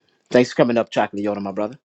Thanks for coming up, Chocolate Yoddah, my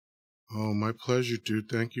brother. Oh, my pleasure, dude.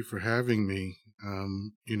 Thank you for having me.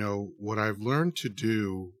 What I've learned to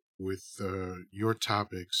do with your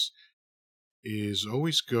topics is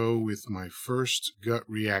always go with my first gut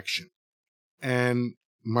reaction. And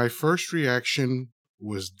my first reaction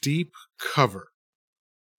was deep cover.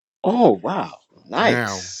 Oh, wow. Now,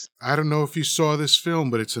 Nice. I don't know if you saw this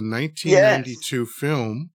film, but it's a Yes. 1992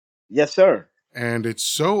 film. Yes, sir. And it's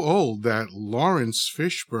so old that Lawrence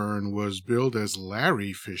Fishburne was billed as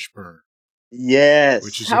Larry Fishburne, which Yes.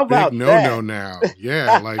 is a How big about no-no that? now.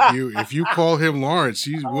 Yeah, like if you call him Lawrence,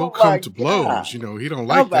 he will Oh, come my to blows. God. He don't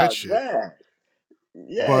How like that about shit. that? But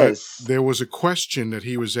Yes. there was a question that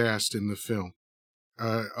he was asked in the film.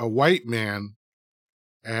 A white man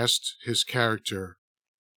asked his character,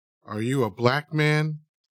 "Are you a black man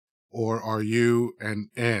or are you an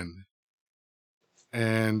N?"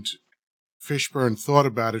 And Fishburne thought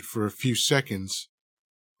about it for a few seconds,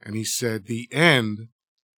 and he said, "The N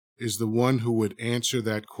is the one who would answer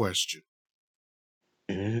that question."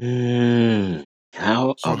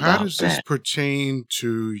 How So how about does this that? pertain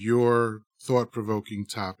to your thought-provoking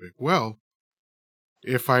topic? Well,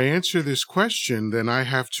 if I answer this question, then I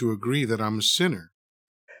have to agree that I'm a sinner.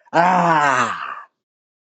 Ah.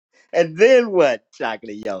 And then what,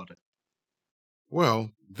 Chocolate Yoddah?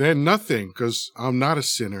 Well, then nothing, because I'm not a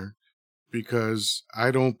sinner, because I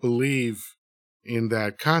don't believe in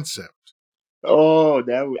that concept, Oh,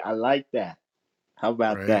 I like that. How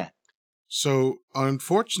about right? that? So,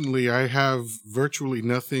 unfortunately, I have virtually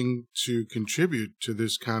nothing to contribute to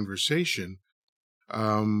this conversation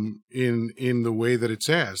in the way that it's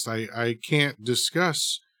asked. I can't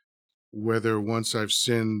discuss whether once I've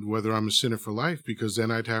sinned, whether I'm a sinner for life, because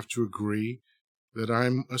then I'd have to agree that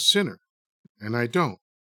I'm a sinner, and I don't.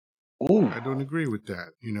 Ooh. I don't agree with that.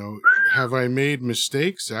 Have I made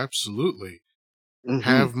mistakes? Absolutely. Mm-hmm.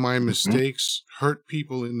 Have my Mm-hmm. mistakes hurt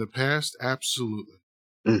people in the past? Absolutely.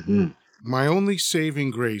 Mm-hmm. My only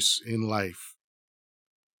saving grace in life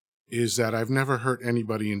is that I've never hurt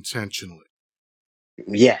anybody intentionally.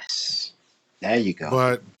 Yes. There you go.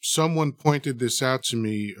 But someone pointed this out to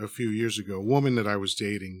me a few years ago. A woman that I was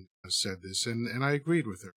dating said this, and I agreed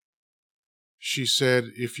with her. She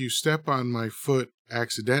said, "If you step on my foot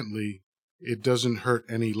accidentally, it doesn't hurt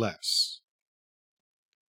any less."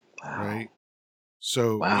 Wow. Right?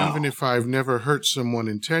 So even Wow. if I've never hurt someone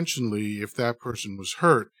intentionally, if that person was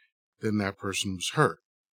hurt, then that person was hurt.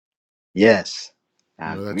 Yes.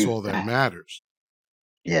 I That's agree all with that that. matters.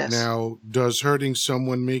 Yes. Now, does hurting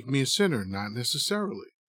someone make me a sinner? Not necessarily.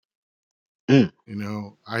 Mm.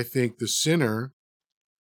 I think the sinner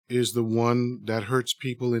is the one that hurts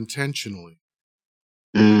people intentionally.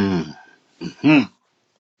 Mm. Hmm. You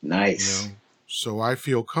Nice. know, so I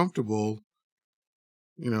feel comfortable,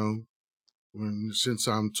 you know, since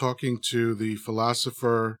I'm talking to the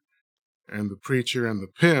philosopher and the preacher and the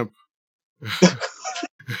pimp,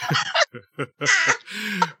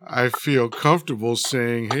 I feel comfortable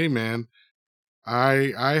saying, "Hey, man,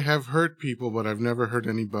 I have hurt people, but I've never hurt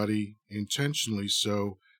anybody intentionally,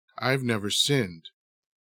 so I've never sinned."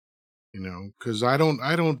 Because I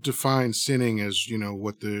don't define sinning as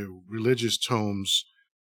what the religious tomes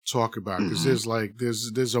talk about, because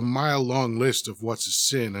Hmm. there's a mile long list of what's a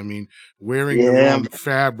sin. I mean, wearing the Yeah. wrong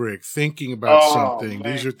fabric, thinking about Oh something,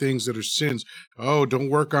 these man. are things that are sins. Oh, don't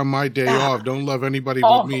work on my day Ah. off, don't love anybody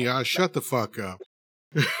but Oh. me. Shut the fuck up.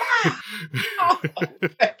 Oh,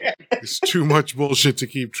 man. It's too much bullshit to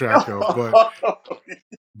keep track of.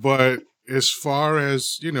 But as far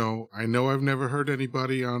as I know I've never hurt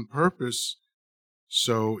anybody on purpose.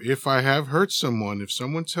 So if I have hurt someone, if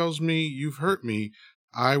someone tells me you've hurt me,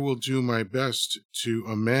 I will do my best to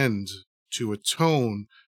amend, to atone,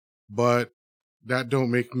 but that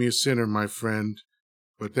don't make me a sinner, my friend.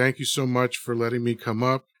 But thank you so much for letting me come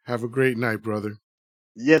up. Have a great night, brother.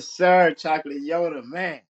 Yes, sir, Chocolate Yoddah,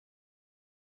 man.